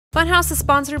Funhouse is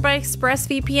sponsored by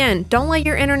ExpressVPN. Don't let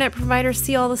your internet provider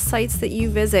see all the sites that you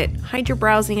visit. Hide your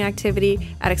browsing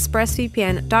activity at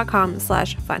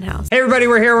expressvpn.com/funhouse. Hey everybody,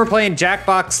 we're here. We're playing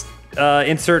Jackbox.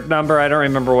 Insert number. I don't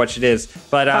remember what it is,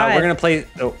 but we're gonna play.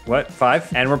 Oh, what?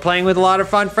 5? And we're playing with a lot of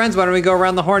fun friends. Why don't we go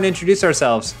around the horn and introduce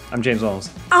ourselves? I'm James Williams.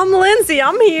 I'm Lindsay.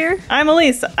 I'm here. I'm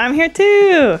Elise. I'm here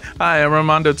too. Hi, I'm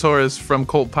Armando Torres from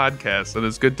Cult Podcast, and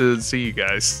it's good to see you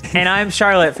guys. And I'm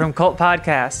Charlotte from Cult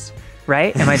Podcast.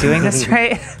 Right? Am I doing this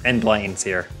right? And Blaine's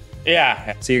here.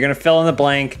 Yeah. So you're gonna fill in the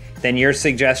blank. Then your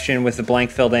suggestion with the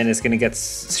blank filled in is gonna get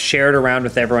shared around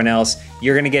with everyone else.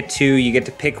 You're gonna get 2. You get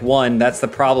to pick 1. That's the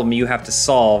problem you have to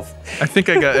solve. I think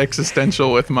I got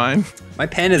existential with mine. My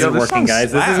pen isn't working,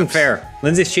 guys. This isn't fair.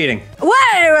 Lindsay's cheating.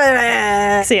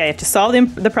 Wait. So yeah, you have to solve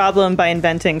the problem by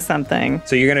inventing something.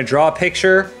 So you're gonna draw a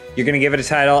picture. You're gonna give it a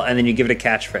title, and then you give it a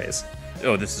catchphrase.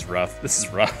 Oh, this is rough. This is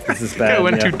rough. This is bad. I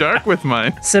went too dark with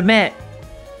mine. Submit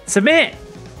to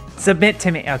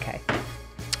me. Okay.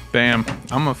 Bam.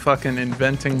 I'm a fucking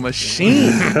inventing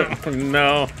machine.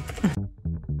 No.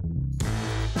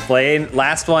 Blaine,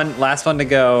 last one to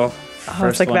go. Oh,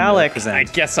 it's like Valak. I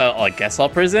guess I'll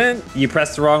present. You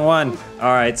pressed the wrong one.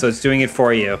 All right, so it's doing it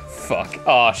for you. Fuck.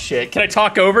 Oh shit. Can I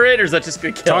talk over it, or is that just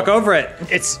gonna kill? Talk over it.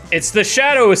 It's the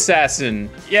Shadow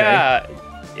Assassin. Yeah.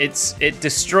 It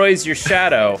destroys your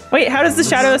shadow. Wait, how does the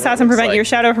Shadow Assassin prevent your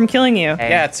shadow from killing you?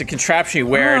 Yeah, it's a contraption you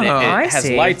wear, and I it has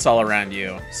see. lights all around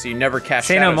you, so you never cast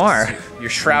Say no shadows. more. You're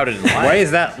shrouded in light. Why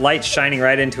is that light shining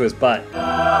right into his butt?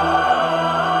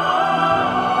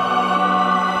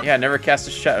 Yeah, never cast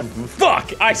a shadow.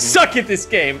 Fuck! I suck at this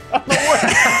game. I'm the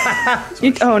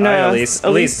worst. Oh no, All right, Elise.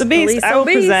 Elise the Beast. Elise I will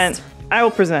the Beast. present. I will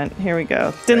present. Here we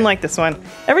go. Didn't like this one.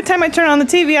 Every time I turn on the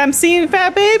TV, I'm seeing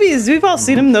fat babies. We've all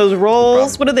seen them. Those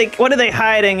rolls. What are they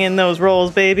hiding in those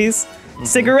rolls, babies?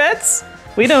 Cigarettes?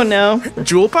 We don't know.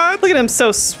 Jewel pods? Look at him,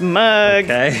 so smug.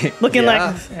 Okay. Looking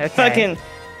Yeah. like fucking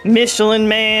Michelin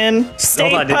Man.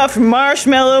 Stay on, Puft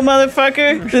Marshmallow,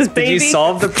 motherfucker. This baby. Did you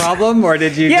solve the problem, or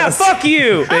did you Yeah, just... fuck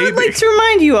you. I would like to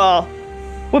remind you all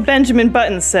what Benjamin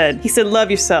Button said. He said, "Love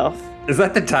yourself." Is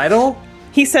that the title?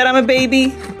 He said, "I'm a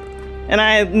baby, and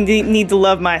I need to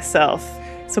love myself."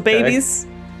 So babies,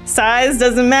 size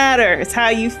doesn't matter. It's how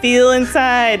you feel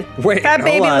inside. Wait, Fat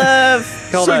hold baby on.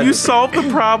 love. Hold So on. you solved the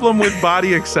problem with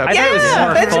body acceptance.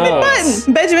 Yeah, Benjamin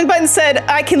Button. Benjamin Button said,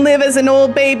 "I can live as an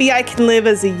old baby. I can live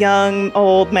as a young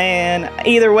old man.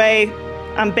 Either way,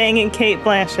 I'm banging Kate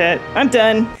Blanchett." I'm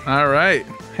done. All right.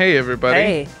 Hey, everybody.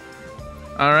 Hey.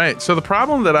 All right. So the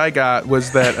problem that I got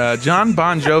was that John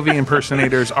Bon Jovi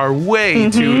impersonators are way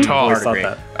too tall. I thought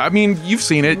that. I mean, you've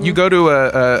seen it. You go to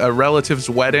a relative's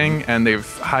wedding and they've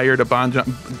hired a Bon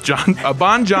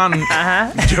Jovi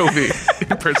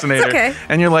impersonator, okay.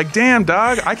 and you're like, "Damn,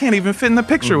 dog, I can't even fit in the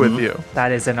picture with you."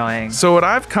 That is annoying. So what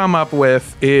I've come up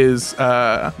with is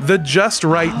the just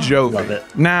right Jovi. Love it.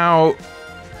 Now,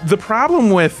 the problem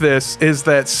with this is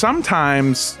that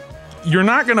sometimes you're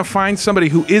not going to find somebody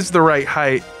who is the right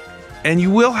height, and you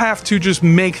will have to just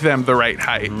make them the right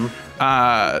height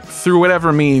through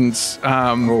whatever means.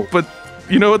 But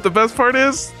you know what the best part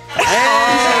is?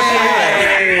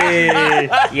 Hey!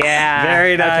 Yeah.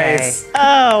 Very okay. nice.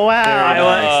 Oh wow. I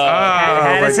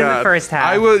had my us in the God. first half,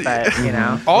 I would- but you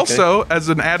know. Also, as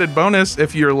an added bonus,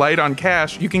 if you're light on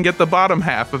cash, you can get the bottom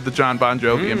half of the John Bon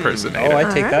Jovi impersonator. Oh, I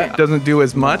take that. Doesn't do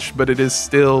as much, but it is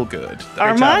still good.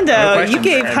 Armando, No you questions.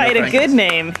 gave No Hyde a questions. good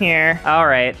name here. All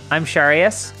right, I'm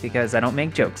Sharius because I don't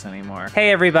make jokes anymore.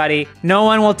 Hey everybody, no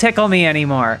one will tickle me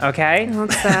anymore, okay?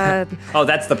 That's sad. Oh,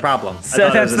 that's the problem. I So thought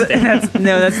it that's was a statement.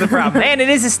 that's the problem. And it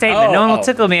is a statement. No one will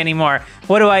tickle me anymore.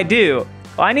 What do I do?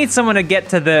 Well, I need someone to get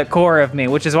to the core of me,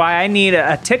 which is why I need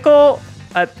a tickle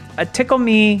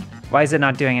me. Why is it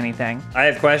not doing anything? I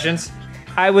have questions.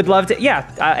 I would love to.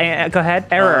 Yeah, go ahead.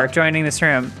 Error joining this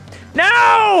room. No!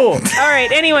 All right,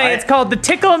 anyway, it's called the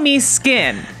Tickle Me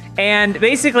Skin. And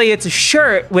basically, it's a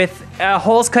shirt with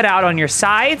holes cut out on your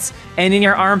sides and in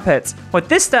your armpits. What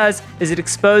this does is it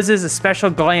exposes a special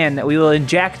gland that we will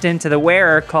inject into the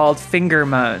wearer called finger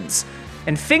moans.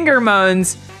 And finger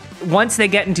moans, once they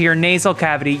get into your nasal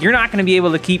cavity, you're not going to be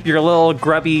able to keep your little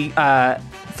grubby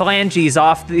phalanges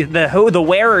off the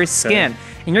wearer's skin.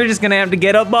 And you're just gonna have to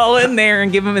get up all in there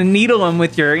and give him a needle him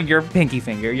with your pinky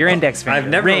finger, your index finger. I've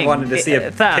never ring, wanted to see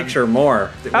a thumb. picture more.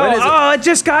 What Oh, is it? it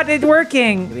just got it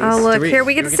working. Oh, look, here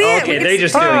we can see it. Okay, We can they're see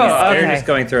just it. doing it. Oh, They're okay. just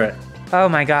going through it. Oh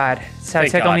my God. So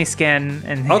Thank tickle God. me skin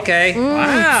and Okay.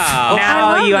 Wow. I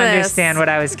now love you this. understand what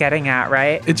I was getting at,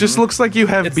 right? It just looks like you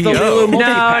have It's the BO. Lulu No,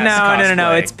 Multipass no,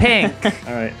 cosplay. it's pink.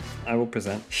 All right. I will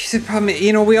present. The problem,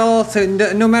 you know, we all, so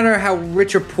no matter how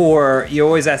rich or poor, you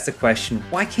always ask the question,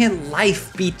 why can't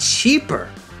life be cheaper?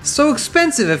 so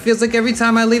expensive. It feels like every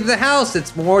time I leave the house,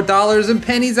 it's more dollars and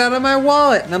pennies out of my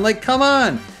wallet. And I'm like, come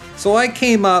on. So I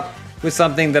came up with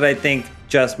something that I think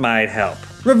just might help.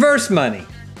 Reverse money.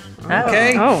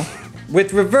 Okay? Oh.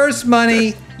 With reverse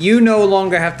money, you no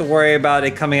longer have to worry about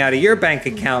it coming out of your bank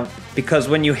account because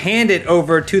when you hand it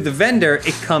over to the vendor,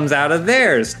 it comes out of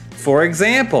theirs. For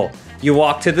example, you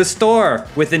walk to the store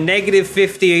with a negative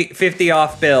 50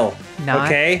 off bill. Not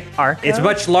okay? Arco? It's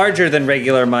much larger than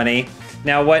regular money.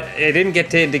 Now, what it didn't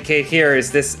get to indicate here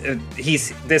is this: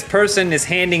 this person is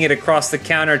handing it across the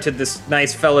counter to this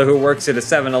nice fellow who works at a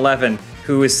 7-Eleven,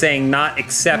 who is saying not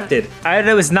accepted.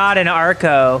 It was not an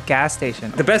Arco gas station.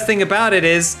 The best thing about it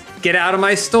is, get out of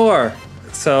my store.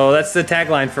 So that's the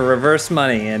tagline for reverse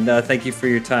money, and thank you for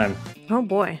your time. Oh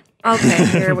boy. Okay,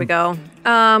 here we go.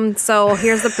 So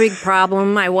here's the big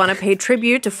problem. I want to pay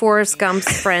tribute to Forrest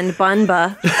Gump's friend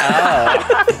Bunba.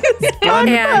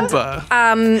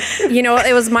 And you know,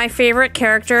 it was my favorite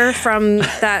character from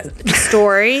that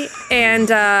story, and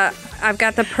I've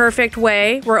got the perfect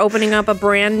way. We're opening up a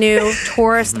brand new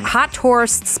hot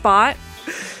tourist spot.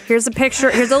 Here's a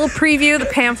picture. Here's a little preview, the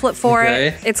pamphlet for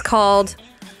it. It's called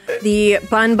the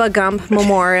Bunba Gump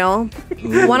Memorial.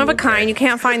 One of a kind. You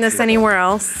can't find this anywhere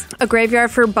else. A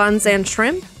graveyard for buns and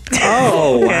shrimp.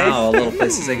 Oh, wow. A little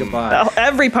place to say goodbye.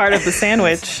 Every part of the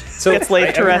sandwich gets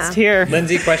laid to rest here.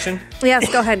 Lindsay, question?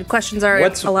 Yes, go ahead. Questions are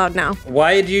allowed now.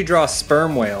 Why did you draw a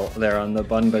sperm whale there on the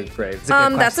Bunba grave?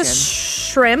 That's a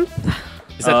shrimp.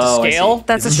 Is that the scale?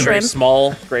 That's Is a this very shrimp.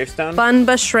 small gravestone?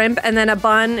 Bunba shrimp, and then a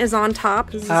bun is on top.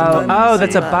 This is a bun. Oh,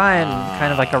 that's a bun,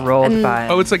 kind of like a rolled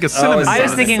bun. Oh, it's like a cinnamon I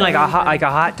was bun. thinking like a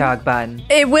hot dog bun.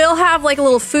 It will have like a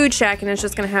little food shack, and it's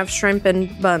just gonna have shrimp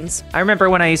and buns. I remember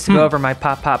when I used to go over my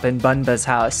pop in Bunba's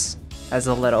house as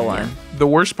a little one. The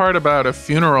worst part about a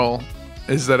funeral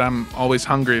is that I'm always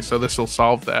hungry, so this will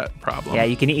solve that problem. Yeah,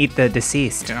 you can eat the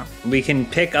deceased. Yeah. We can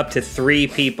pick up to 3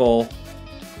 people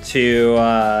to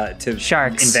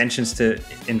Sharks. inventions to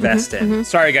invest in.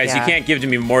 Sorry, guys, you Yeah. can't give to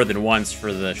me more than once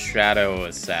for the shadow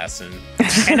assassin.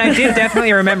 And I did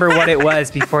definitely remember what it was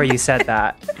before you said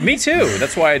that. Me too.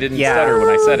 That's why I didn't Yeah. stutter when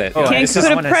I said it. Oh, Can't It's just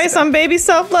put a one price is- on baby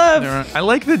self-love. I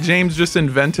like that James just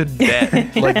invented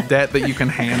debt, like debt that you can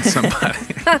hand somebody.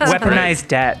 Weaponized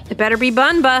debt. It better be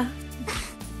Bunba.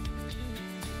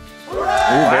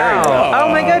 Oh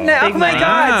my goodness. Oh my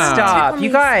God. Stop.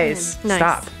 You guys. Nice.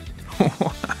 Stop.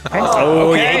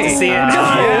 Oh, you hate to see it.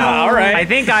 Yeah, all right. I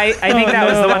think that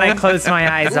was the one I closed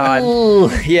my eyes on.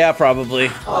 Ooh, yeah, probably.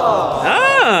 Oh,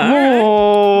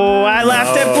 I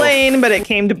laughed at Blaine, but it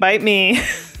came to bite me.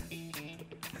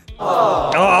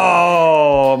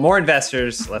 Oh, more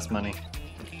investors, less money.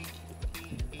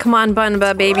 Come on,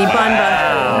 Bunba, baby,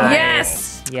 Bunba.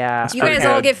 Yes! Yeah. You guys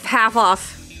all get half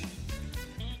off.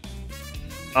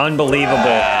 Unbelievable.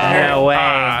 No way. It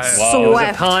was a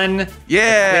Swept. pun.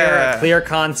 Yeah. Clear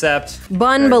concept.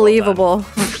 Bunbelievable.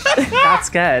 That's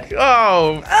good.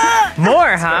 Oh,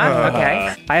 More, huh?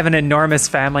 Okay. I have an enormous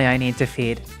family I need to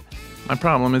feed. my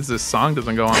problem is this song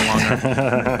doesn't go on long enough.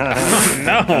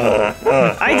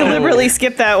 I deliberately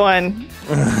skipped that one.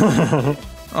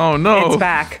 Oh no. It's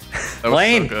back. That was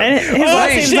Blaine. so good. And his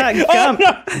last name's not Gump.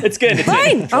 It's good. It's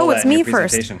good. Oh, it's me Your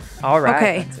first. presentation. All right.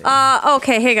 Okay.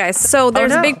 Okay. Hey guys. So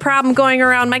there's no. a big problem going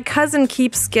around. My cousin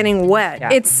keeps getting wet.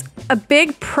 Yeah. It's a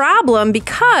big problem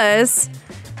because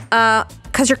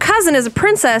your cousin is a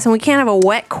princess and we can't have a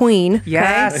wet queen. Okay?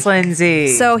 Yes, Lindsay.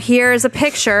 So here's a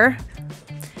picture,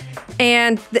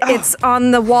 and it's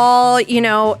on the wall. You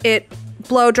know, it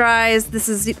blow dries. This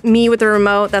is me with the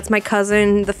remote. That's my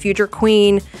cousin, the future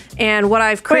queen. And what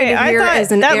I've created Wait, I here thought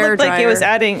is an that air looked dryer. like it was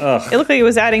adding. It looked like it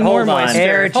was adding more Hold on. moisture.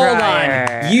 Air Hold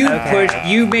dryer. on. You Okay.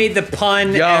 You made the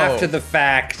pun Yo. after the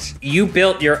fact. You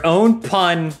built your own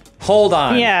pun. Hold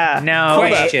on. Yeah. No.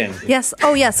 Question. Yes.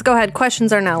 Oh, yes. Go ahead.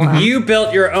 Questions are now allowed. You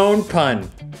built your own pun.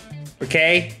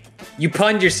 Okay? You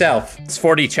punned yourself. It's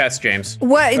 4D chess, James.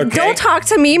 What? Okay. Don't talk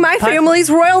to me. My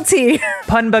family's royalty.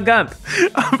 Punba Gump.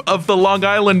 Of the Long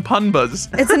Island Punbas.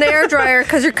 It's an air dryer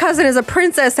because your cousin is a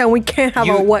princess and we can't have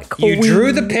a wet queen. You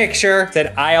drew the picture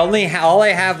that all I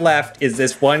have left is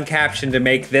this one caption to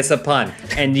make this a pun.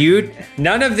 And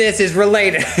none of this is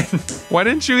related. Why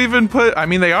didn't you even put, I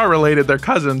mean, they are related, they're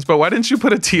cousins, but why didn't you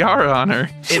put a tiara on her?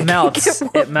 It melts.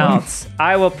 It melts.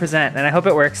 I will present, and I hope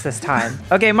it works this time.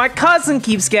 Okay, my cousin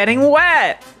keeps getting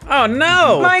wet. Oh,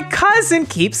 no. My cousin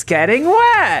keeps getting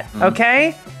wet.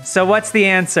 Okay? So what's the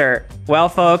answer? Well,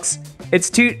 folks, it's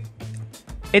two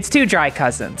dry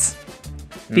cousins.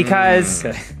 Because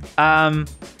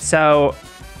so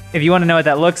if you want to know what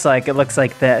that looks like, it looks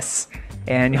like this.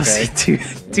 And you'll see two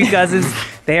cousins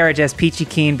they are just peachy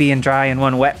keen being dry and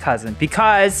one wet cousin.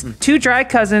 Because two dry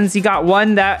cousins, you got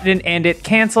one that, and it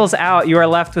cancels out. You are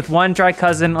left with one dry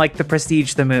cousin, like the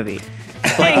Prestige, the movie.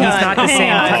 Like he's not the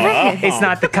same. It's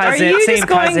not the cousin, you same just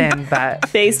going cousin,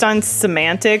 but Based on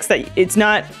semantics, that it's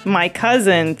not my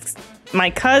cousins. My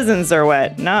cousins are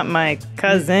wet, not my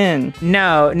cousin.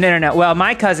 no. Well,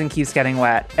 my cousin keeps getting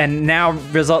wet, and now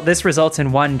this results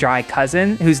in one dry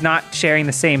cousin who's not sharing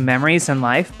the same memories in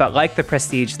life. But like the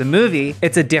Prestige, the movie,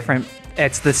 it's a different.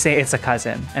 It's the same. It's a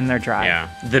cousin, and they're dry. Yeah.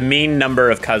 The mean number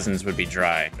of cousins would be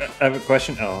dry. I have a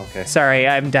question. Oh, okay. Sorry,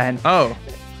 I'm done. Oh,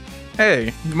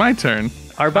 hey, my turn.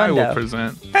 I Armando. will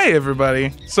present. Hey,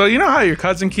 everybody. So you know how your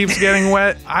cousin keeps getting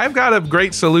wet? I've got a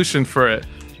great solution for it.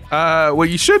 What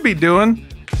you should be doing,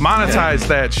 monetize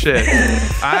that shit.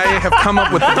 I have come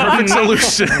up with the perfect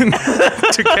solution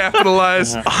to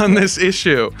capitalize on this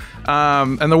issue.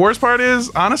 And the worst part is,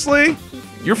 honestly,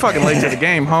 you're fucking late to the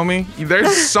game, homie.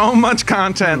 There's so much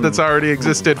content that's already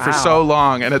existed for so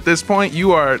long, and at this point,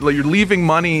 you're leaving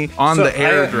money on the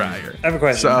air dryer. I have a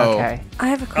question. So, Okay. I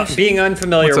have a question. Being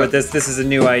unfamiliar What's with up? this is a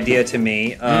new idea to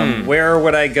me. Where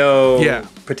would I go Yeah.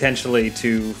 potentially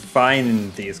to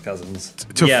find these cousins?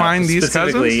 To find these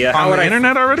specifically, cousins? Yeah. On the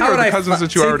internet already, how or would the I cousins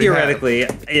that you so already have? theoretically,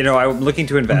 I'm looking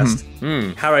to invest.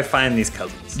 How do I find these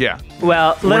cousins? yeah.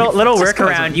 Well, little Just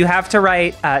workaround. cousin. You have to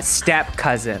write step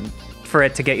cousin for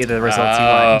it to get you the results you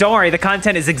want. Don't worry, the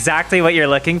content is exactly what you're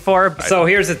looking for. So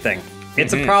here's the thing.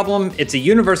 It's a problem. It's a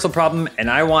universal problem, and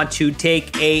I want to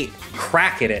take a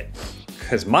crack at it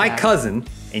because my cousin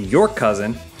and your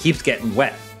cousin keeps getting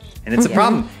wet. And it's a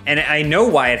problem. And I know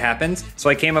why it happens, so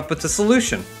I came up with a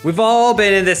solution. We've all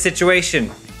been in this situation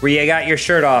where you got your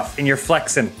shirt off and you're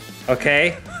flexing,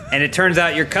 okay? And it turns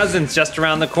out your cousin's just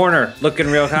around the corner, looking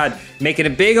real hot, making a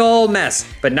big old mess.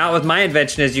 But not with my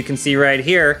invention, as you can see right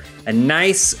here. A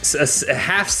nice a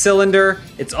half cylinder.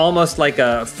 It's almost like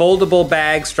a foldable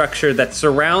bag structure that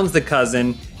surrounds the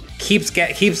cousin, keeps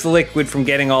the liquid from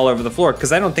getting all over the floor.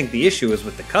 Because I don't think the issue is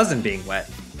with the cousin being wet.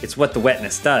 It's what the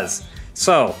wetness does.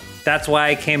 So that's why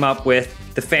I came up with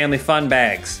the family fun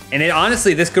bags. And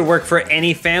honestly, this could work for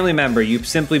any family member. You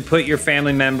simply put your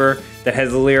family member that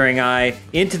has a leering eye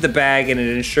into the bag, and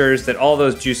it ensures that all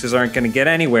those juices aren't going to get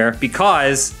anywhere,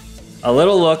 because a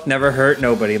little look never hurt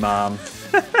nobody, Mom.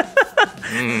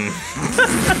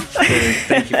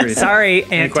 Thank you for your Sorry,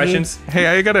 Any Auntie. questions? Hey,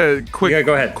 I got a Yeah,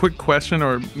 go ahead. quick question,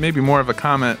 or maybe more of a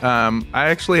comment. I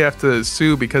actually have to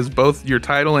sue because both your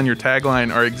title and your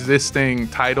tagline are existing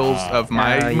titles of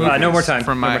my movies. No more time.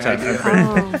 From No my more time.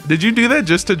 idea. Did you do that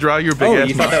just to draw your big Oh, ass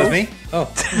you thought that was muscles? me? Oh,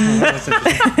 that's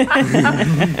interesting.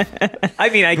 I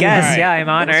mean, I guess, Alright. yeah, I'm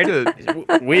honored.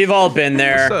 Good. We've all been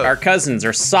there. What's up? Our cousins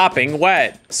are sopping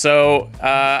wet. So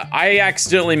I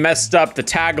accidentally messed up the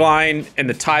tagline and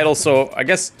the title. So I'm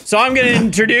gonna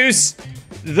introduce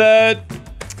the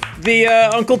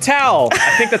Uncle Tal.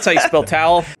 I think that's how you spell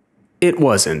towel. It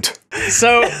wasn't.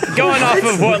 So going off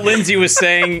of what Lindsay was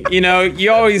saying, you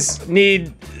always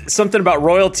need something about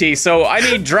royalty. So I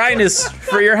need dryness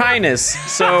for your highness.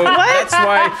 So that's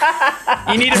why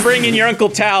you need to bring in your Uncle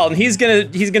Tal, and he's gonna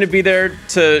be there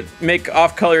to make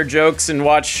off-color jokes and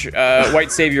watch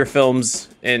white savior films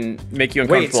and make you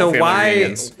Wait, uncomfortable. so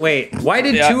why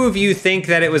did Yeah. two of you think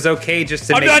that it was okay just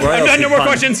to I'm make done. royalty No more fun?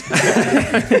 questions.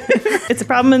 It's a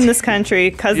problem in this country.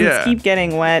 Cousins Yeah. keep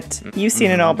getting wet. You've seen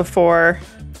it all before.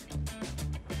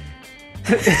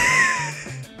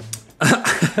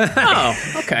 Oh,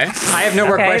 okay. I have no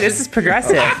more Okay, questions. Ah, this is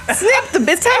progressive.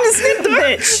 It's time to snip the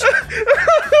bitch.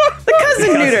 The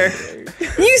cousin neuter.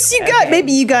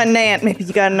 Maybe you got an aunt, maybe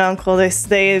you got an uncle.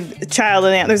 There's a child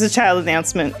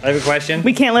announcement. I have a question.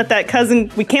 We can't let that cousin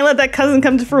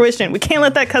come to fruition. We can't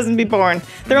let that cousin be born.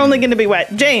 They're only going to be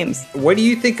wet. James. What do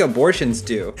you think abortions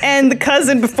do? And the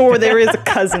cousin before there is a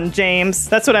cousin, James.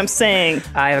 That's what I'm saying.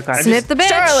 I have a question. Snip the bitch.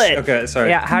 Charlotte. Okay, sorry.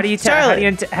 Yeah, how do you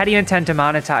Charlotte. how do you intend to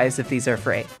monetize if these are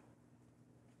free?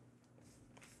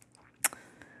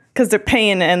 Because they're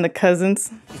paying to end the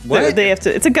cousins. What? They have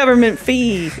to. It's a government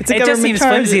fee. It's a It government just seems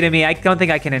charge. flimsy to me. I don't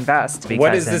think I can invest. Because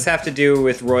What does this have to do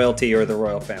with royalty or the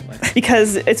royal family?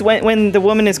 Because it's when the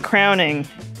woman is crowning.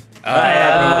 We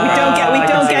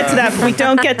don't get to that. We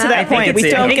don't get to that point.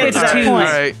 We don't get to that point.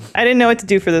 Right. I didn't know what to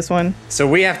do for this one. So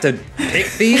we have to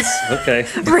pick these? Okay.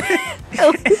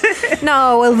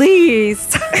 No,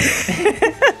 Elise.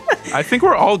 I think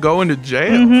we're all going to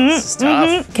jail. It's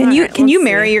tough. Can Alright, you let's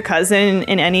marry see. your cousin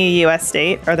in any U.S.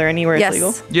 state? Are there anywhere it's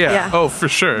legal? Yes. Yeah. Oh, for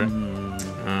sure.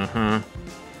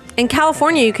 In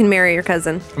California, you can marry your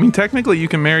cousin. I mean, technically, you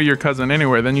can marry your cousin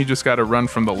anywhere. Then you just got to run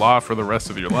from the law for the rest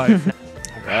of your life.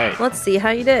 right. Let's see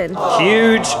how you did.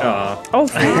 Huge. Oh, Oh,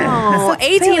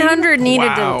 1800 needed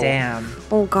Wow. to. Damn.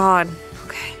 Oh God.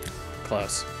 Okay.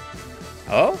 Close.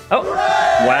 Oh. Oh,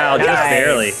 Wow, just Nice.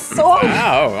 barely.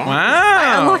 Wow. I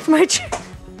Wow. unlocked my chair.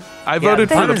 I voted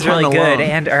that for the was pun really alone. good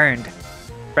and earned.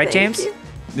 Right, James? you.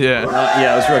 Yeah.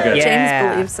 Yeah, it was real good.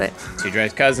 Yeah. James believes it. Two Dry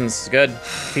Cousins. Good.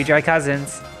 Two Dry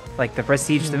Cousins, like the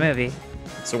Prestige, the movie.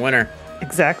 It's a winner.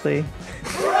 exactly.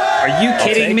 Are you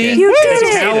kidding take me? it. You The did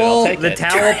it. towel, take the it.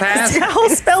 towel pass. All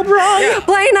spelled wrong.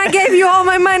 Blaine, I gave you all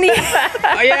my money.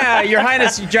 Oh yeah, Your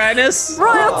Highness, Your Dryness.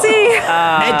 Royalty.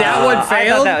 And that one I thought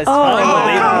failed. that was Oh.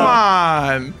 funny. Come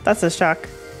on. That's a shock.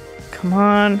 Come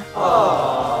on.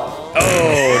 Oh,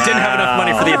 didn't have enough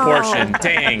money for the abortion.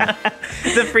 Dang.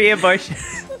 The free abortion.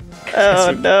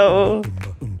 Oh no.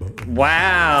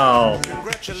 Wow.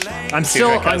 I'm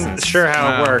still Cousins. unsure how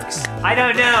Wow. it works. I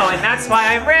don't know, and that's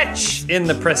why I'm rich. In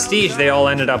the Prestige, they all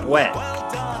ended up wet.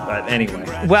 But anyway.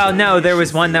 Well, no, there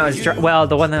was one that was dry. Well,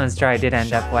 the one that was dry did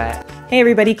end up wet. Hey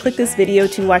everybody, click this video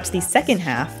to watch the second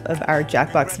half of our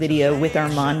Jackbox video with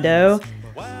Armando.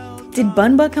 Did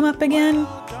Bunba come up again?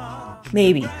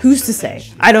 Maybe. Who's to say?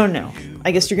 I don't know.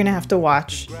 I guess you're gonna have to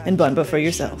watch and Bunba for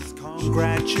yourself.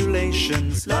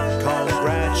 Congratulations,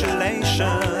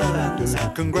 congratulations,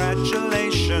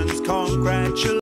 congratulations, congratulations.